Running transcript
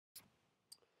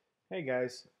Hey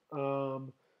guys,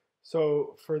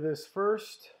 so for this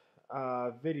first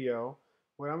video,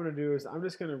 what I'm going to do is I'm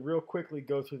just going to real quickly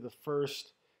go through the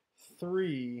first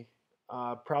three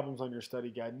problems on your study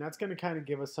guide, and that's going to kind of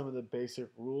give us some of the basic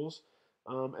rules,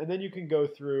 and then you can go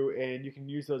through and you can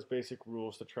use those basic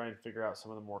rules to try and figure out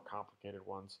some of the more complicated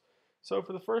ones. So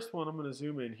for the first one, I'm going to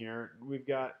zoom in here. We've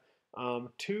got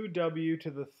 2w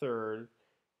to the third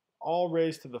all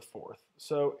raised to the fourth.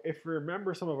 So if we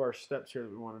remember some of our steps here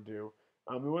that we want to do,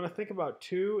 we want to think about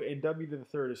 2 and w to the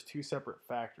third as two separate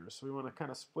factors. So we want to kind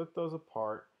of split those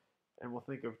apart, and we'll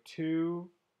think of 2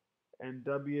 and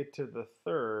w to the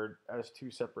third as two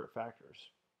separate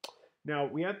factors. Now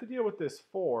we have to deal with this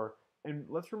 4, and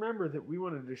let's remember that we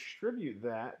want to distribute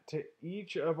that to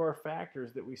each of our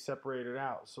factors that we separated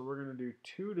out. So we're going to do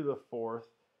 2 to the fourth,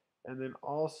 and then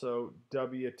also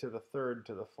w to the third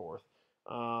to the fourth.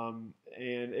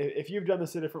 And if you've done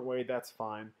this a different way, that's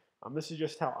fine. This is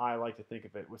just how I like to think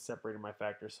of it with separating my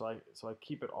factors, so I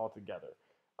keep it all together.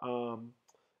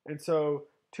 And so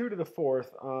 2 to the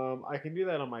fourth, I can do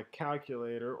that on my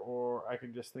calculator, or I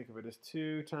can just think of it as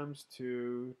 2 times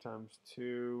 2 times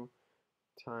 2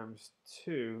 times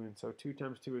 2. And so 2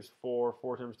 times 2 is 4,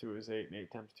 4 times 2 is 8, and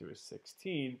 8 times 2 is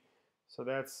 16. So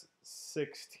that's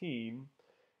 16.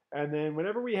 And then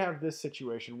whenever we have this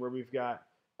situation where we've got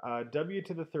w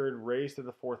to the third raised to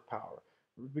the fourth power,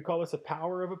 we call this a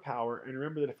power of a power. And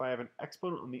remember that if I have an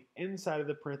exponent on the inside of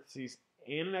the parentheses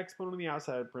and an exponent on the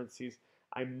outside of the parentheses,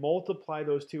 I multiply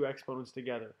those two exponents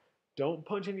together. Don't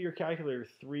punch into your calculator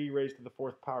 3 raised to the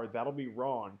fourth power. That'll be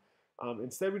wrong.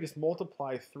 Instead, we just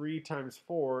multiply 3 times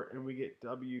 4, and we get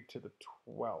w to the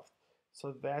 12th.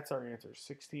 So that's our answer,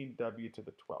 16w to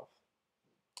the 12th.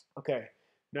 Okay,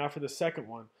 now for the second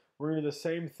one, we're going to do the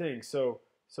same thing. So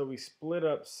we split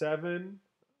up 7,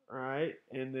 right,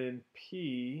 and then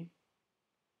p,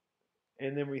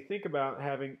 and then we think about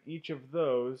having each of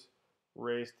those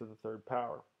raised to the third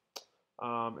power.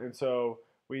 And so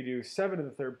we do 7 to the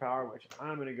third power, which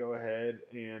I'm going to go ahead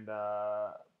and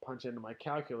punch into my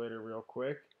calculator real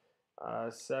quick.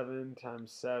 7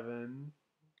 times 7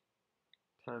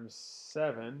 times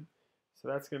 7. So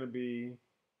that's going to be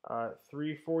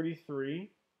 343.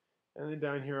 And then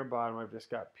down here on bottom, I've just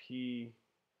got p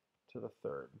to the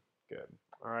third. Good.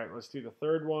 All right, let's do the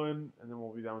third one, and then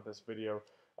we'll be done with this video.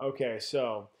 Okay,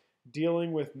 so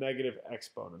dealing with negative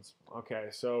exponents. Okay,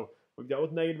 so we've dealt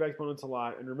with negative exponents a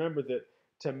lot, and remember that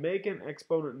to make an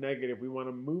exponent negative, we want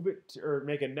to move it to, or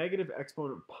make a negative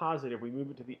exponent positive, we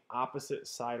move it to the opposite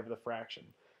side of the fraction.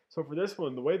 So for this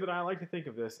one, the way that I like to think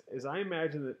of this is I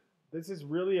imagine that this is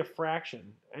really a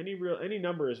fraction. Any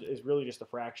number is really just a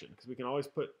fraction, because we can always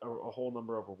put a whole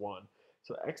number over 1.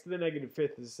 So x to the negative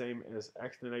fifth is the same as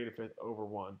x to the negative fifth over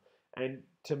 1. And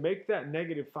to make that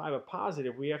negative 5 a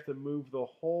positive, we have to move the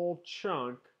whole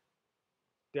chunk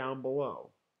down below.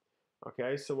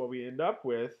 Okay, so what we end up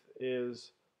with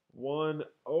is 1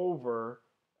 over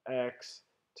x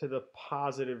to the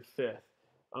positive fifth.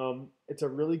 It's a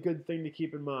really good thing to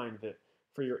keep in mind that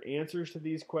for your answers to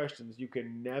these questions, you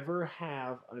can never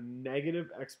have a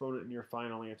negative exponent in your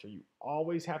final answer. You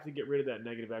always have to get rid of that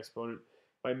negative exponent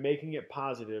by making it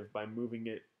positive by moving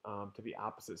it to the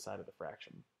opposite side of the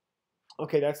fraction.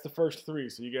 Okay, that's the first 3.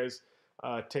 So you guys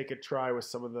take a try with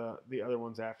some of the other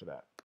ones after that.